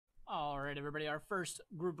right, everybody, our first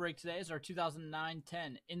group break today is our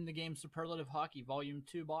 2009-10 In the Game Superlative Hockey Volume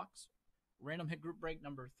 2 box. Random hit group break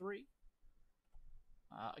number 3.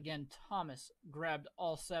 Again, Thomas grabbed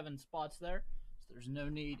all 7 spots there, so there's no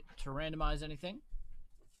need to randomize anything.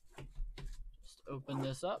 Just open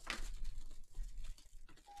this up.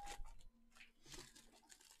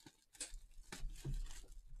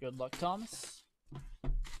 Good luck, Thomas.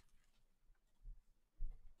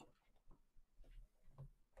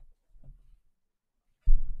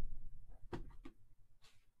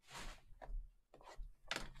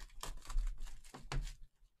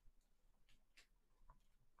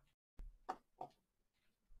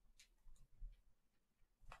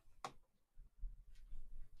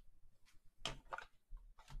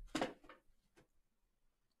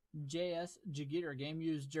 J.S. Jagitter, game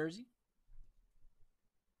used jersey.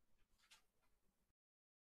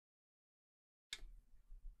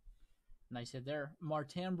 Nice hit there.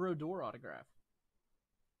 Martin Brodeur autograph.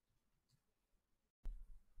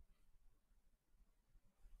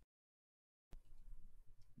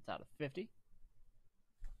 It's out of 50.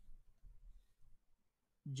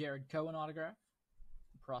 Jared Cohen autograph.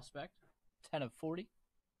 Prospect. 10 of 40.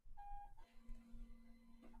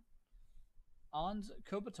 Ons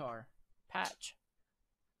Kopitar patch.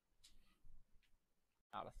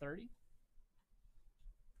 Out of 30.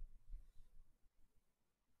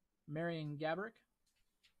 Marian Gaborik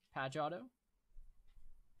patch auto.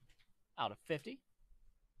 Out of 50.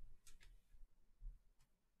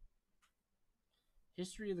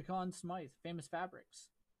 History of the Conn Smythe, Famous Fabrics.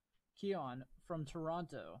 Keon from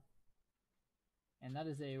Toronto. And that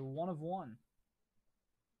is a 1 of 1.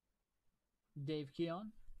 Dave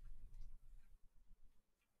Keon.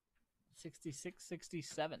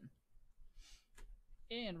 66-67.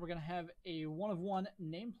 And we're going to have a 1 of 1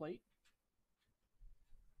 nameplate.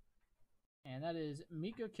 And that is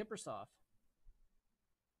Mika Kiprusoff.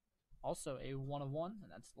 Also a 1 of 1,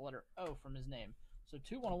 and that's the letter O from his name. So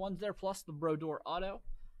 2 1-of-1s there, plus the Brodeur auto.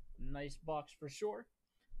 Nice box for sure.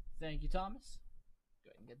 Thank you, Thomas.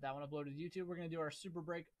 Go ahead and get that one uploaded to YouTube. We're going to do our Super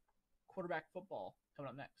Break quarterback football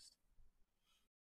coming up next.